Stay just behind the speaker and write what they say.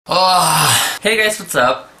Oh. Hey guys, what's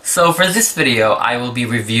up? So for this video, I will be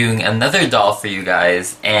reviewing another doll for you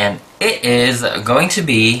guys, and it is going to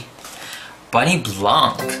be Bunny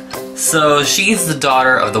Blanc. So she's the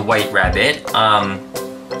daughter of the White Rabbit, and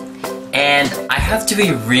I have to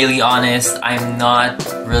be really honest, I'm not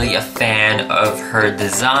really a fan of her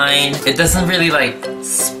design. It doesn't really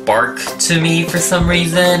spark to me for some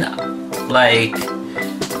reason.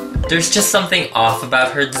 There's just something off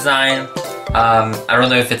about her design. I don't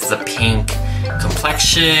know if it's a pink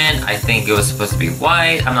complexion. I think it was supposed to be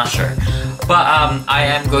white. I'm not sure. But I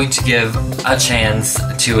am going to give a chance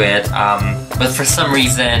to it. But for some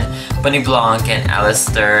reason, Bunny Blanc and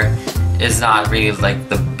Alistair is not really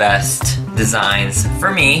the best designs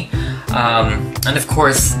for me. And of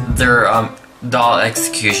course, their doll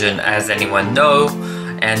execution, as anyone know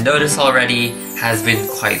and noticed already, has been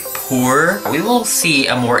quite poor. We will see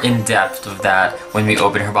a more in-depth of that when we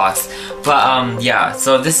open her box. But yeah,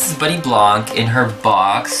 so this is Bunny Blanc in her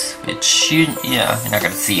box. You're not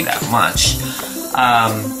gonna see that much.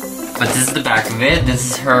 But this is the back of it.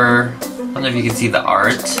 This is her, I don't know if you can see the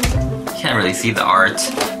art. Can't really see the art,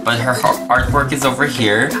 but her artwork is over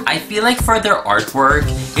here. I feel like for their artwork,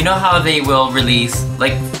 you know how they will release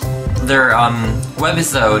their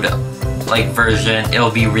webisode version, it'll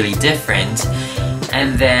be really different,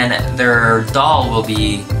 and then their doll will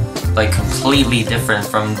be completely different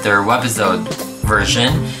from their webisode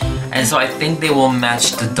version. And so I think they will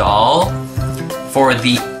match the doll for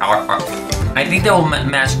the I think they will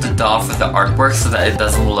match the doll for the artwork so that it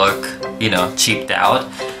doesn't look, cheaped out.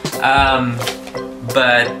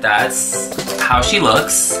 But that's how she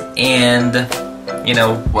looks, and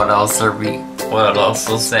what else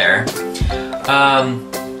is there?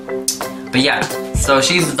 But yeah, so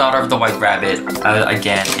she's the daughter of the White Rabbit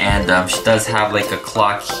again, and she does have a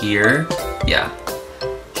clock here. Yeah,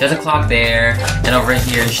 she has a clock there, and over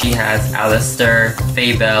here she has Alistair,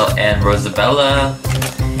 Fabel, and Rosabella,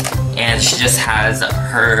 and she just has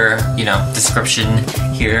her description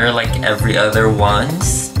here like every other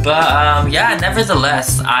one's. But yeah,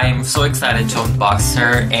 nevertheless, I'm so excited to unbox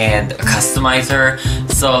her and customize her.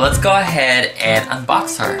 So let's go ahead and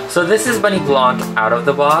unbox her. So this is Bunny Blanc out of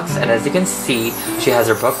the box, and as you can see, she has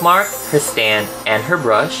her bookmark, her stand, and her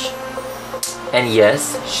brush. And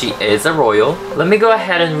yes, she is a royal. Let me go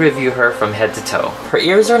ahead and review her from head to toe. Her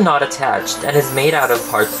ears are not attached and is made out of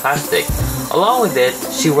hard plastic. Along with it,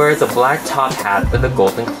 she wears a black top hat with a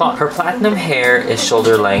golden clock. Her platinum hair is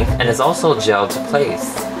shoulder length and is also gelled to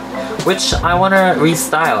place, which I want to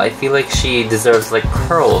restyle. I feel like she deserves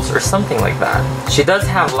curls or something like that. She does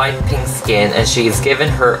have light pink skin, and she's given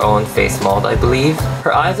her own face mold, I believe.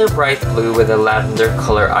 Her eyes are bright blue with a lavender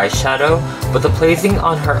color eyeshadow, but the placing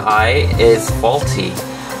on her eye is faulty.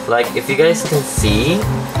 If you guys can see,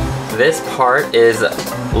 this part is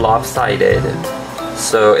lopsided.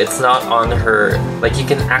 So it's not on her, you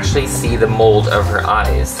can actually see the mold of her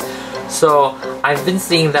eyes. So I've been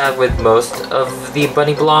seeing that with most of the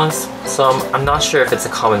Bunny Blancs, so I'm not sure if it's a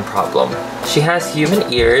common problem. She has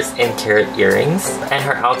human ears and carrot earrings, and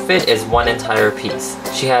her outfit is one entire piece.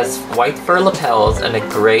 She has white fur lapels and a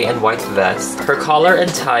gray and white vest. Her collar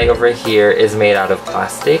and tie over here is made out of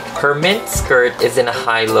plastic. Her mint skirt is in a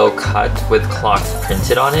high-low cut with clocks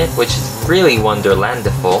printed on it, which is really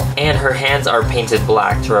wonderlandiful, and her hands are painted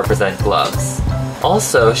black to represent gloves.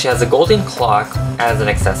 Also, she has a golden clock as an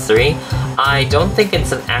accessory. I don't think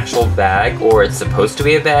it's an actual bag, or it's supposed to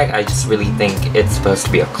be a bag. I just really think it's supposed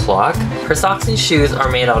to be a clock. Her socks and shoes are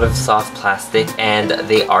made out of soft plastic, and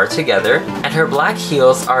they are together. And her black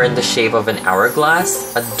heels are in the shape of an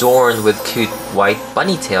hourglass, adorned with cute white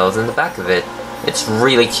bunny tails in the back of it. It's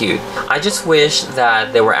really cute. I just wish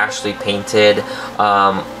that they were actually painted,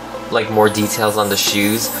 more details on the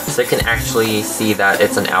shoes, so you can actually see that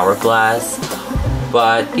it's an hourglass.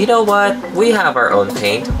 But you know what? We have our own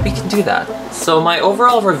paint. We can do that. So my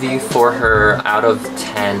overall review for her out of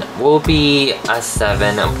 10 will be a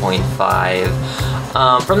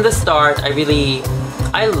 7.5. From the start, I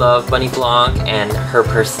love Bunny Blanc and her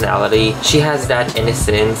personality. She has that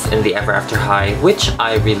innocence in the Ever After High, which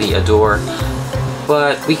I really adore.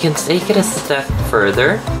 But we can take it a step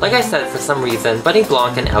further. Like I said, for some reason, Bunny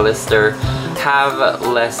Blanc and Alistair have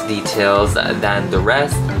less details than the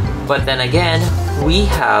rest. But then again, we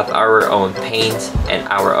have our own paint and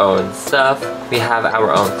our own stuff. We have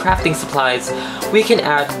our own crafting supplies. We can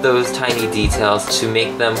add those tiny details to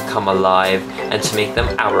make them come alive and to make them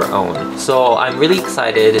our own. So I'm really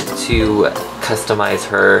excited to customize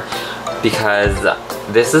her, because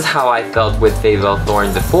this is how I felt with Fabel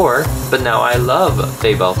Thorn before, but now I love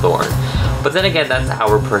Fabel Thorn. But then again, that's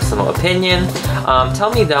our personal opinion.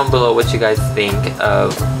 Tell me down below what you guys think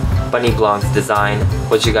of Bunny Blanc's design,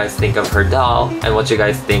 what you guys think of her doll, and what you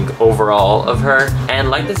guys think overall of her. And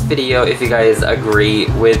like this video if you guys agree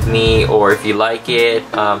with me or if you like it.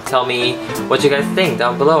 Tell me what you guys think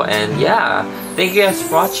down below. And yeah, thank you guys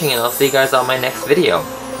for watching, and I'll see you guys on my next video.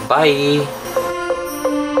 Bye!